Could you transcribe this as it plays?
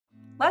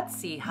Let's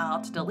see how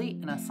to delete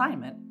an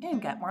assignment in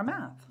Get More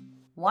Math.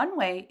 One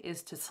way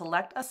is to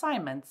select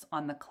Assignments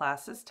on the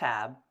Classes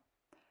tab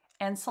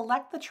and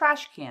select the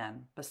trash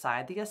can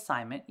beside the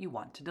assignment you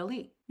want to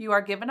delete. You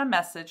are given a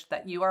message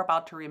that you are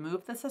about to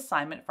remove this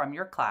assignment from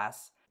your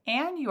class,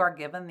 and you are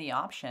given the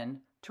option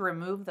to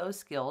remove those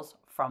skills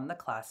from the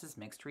class's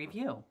mixed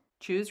review.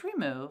 Choose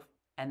Remove,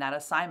 and that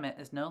assignment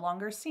is no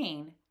longer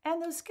seen,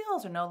 and those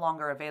skills are no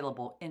longer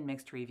available in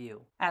mixed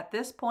review. At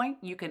this point,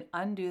 you can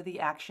undo the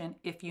action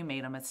if you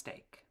made a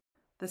mistake.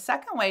 The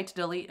second way to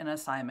delete an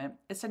assignment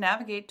is to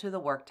navigate to the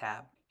Work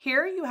tab.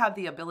 Here you have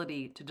the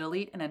ability to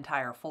delete an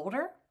entire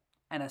folder,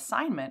 an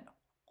assignment,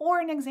 or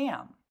an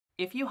exam.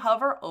 If you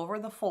hover over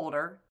the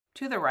folder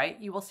to the right,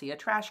 you will see a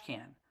trash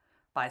can.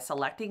 By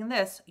selecting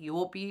this, you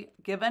will be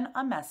given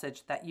a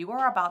message that you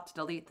are about to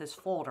delete this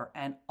folder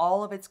and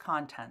all of its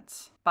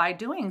contents. By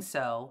doing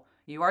so,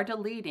 you are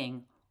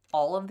deleting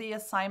all of the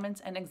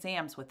assignments and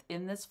exams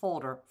within this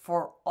folder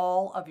for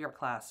all of your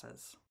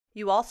classes.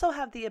 You also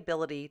have the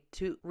ability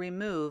to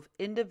remove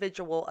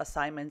individual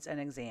assignments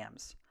and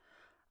exams.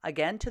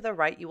 Again, to the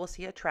right, you will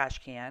see a trash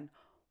can,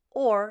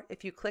 or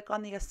if you click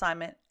on the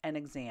assignment and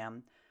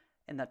exam,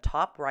 in the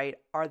top right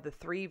are the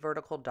 3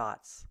 vertical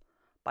dots.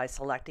 By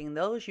selecting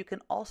those, you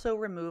can also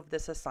remove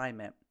this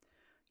assignment.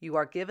 You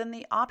are given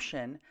the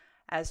option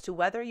as to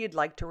whether you'd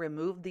like to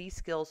remove these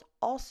skills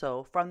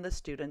also from the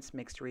student's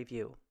mixed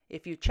review.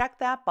 If you check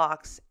that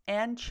box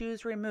and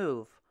choose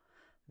Remove,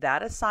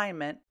 that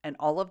assignment and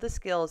all of the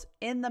skills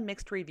in the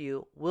mixed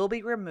review will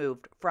be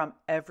removed from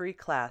every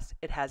class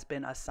it has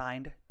been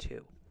assigned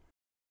to.